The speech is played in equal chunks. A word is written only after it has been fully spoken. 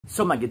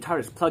So my guitar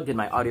is plugged in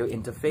my audio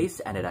interface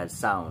and it has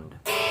sound.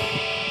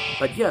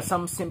 But here are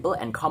some simple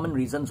and common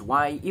reasons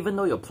why, even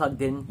though you're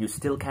plugged in, you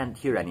still can't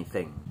hear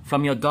anything.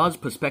 From your DAW's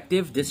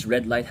perspective, this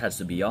red light has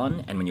to be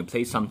on, and when you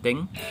play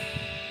something,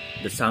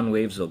 the sound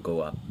waves will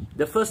go up.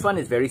 The first one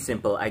is very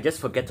simple. I just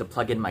forget to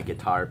plug in my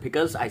guitar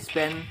because I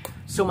spend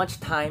so much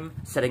time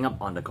setting up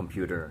on the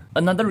computer.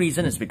 Another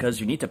reason is because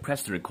you need to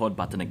press the record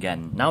button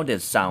again. Now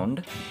there's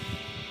sound,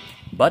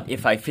 but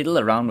if I fiddle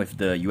around with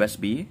the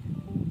USB,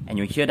 and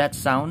you hear that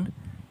sound,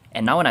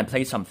 and now when I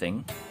play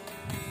something,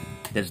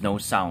 there's no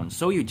sound.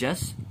 So you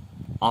just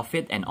off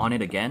it and on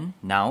it again.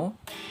 Now,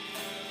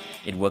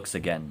 it works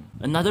again.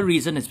 Another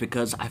reason is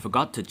because I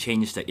forgot to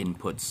change the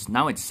inputs.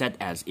 Now it's set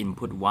as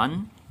input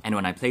 1, and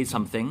when I play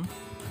something,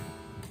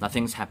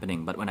 nothing's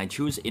happening. But when I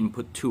choose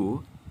input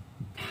 2,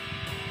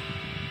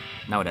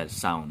 now it has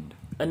sound.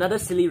 Another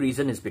silly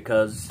reason is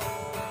because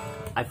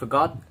I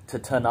forgot to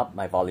turn up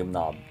my volume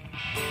knob.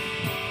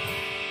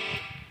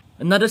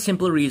 Another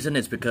simple reason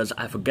is because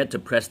I forget to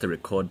press the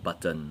record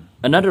button.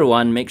 Another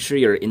one, make sure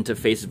your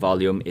interface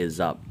volume is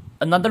up.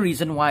 Another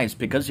reason why is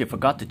because you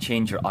forgot to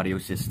change your audio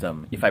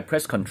system. If I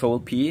press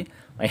Ctrl P,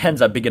 my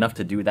hands are big enough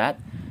to do that.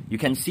 You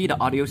can see the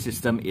audio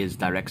system is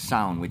direct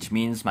sound, which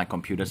means my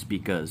computer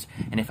speakers.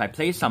 And if I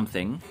play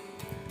something,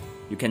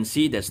 you can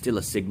see there's still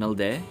a signal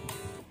there,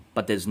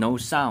 but there's no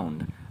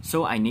sound.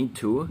 So I need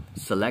to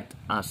select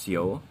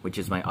RCO, which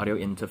is my audio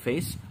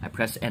interface. I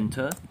press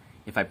enter.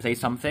 If I play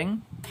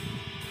something,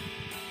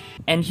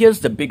 and here's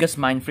the biggest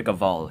mind freak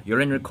of all.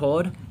 You're in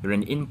record, you're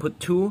in input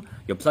 2,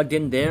 you're plugged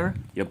in there,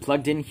 you're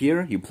plugged in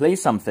here, you play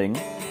something,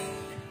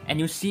 and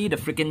you see the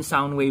freaking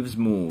sound waves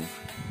move.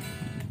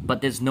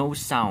 But there's no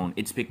sound.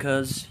 It's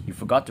because you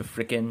forgot to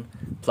freaking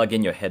plug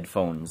in your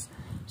headphones.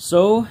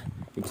 So,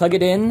 you plug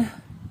it in,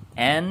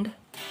 and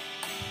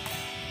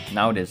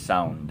now there's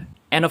sound.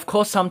 And of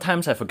course,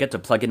 sometimes I forget to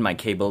plug in my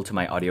cable to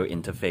my audio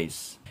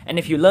interface. And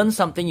if you learned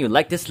something, you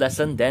like this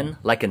lesson, then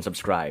like and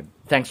subscribe.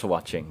 Thanks for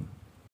watching.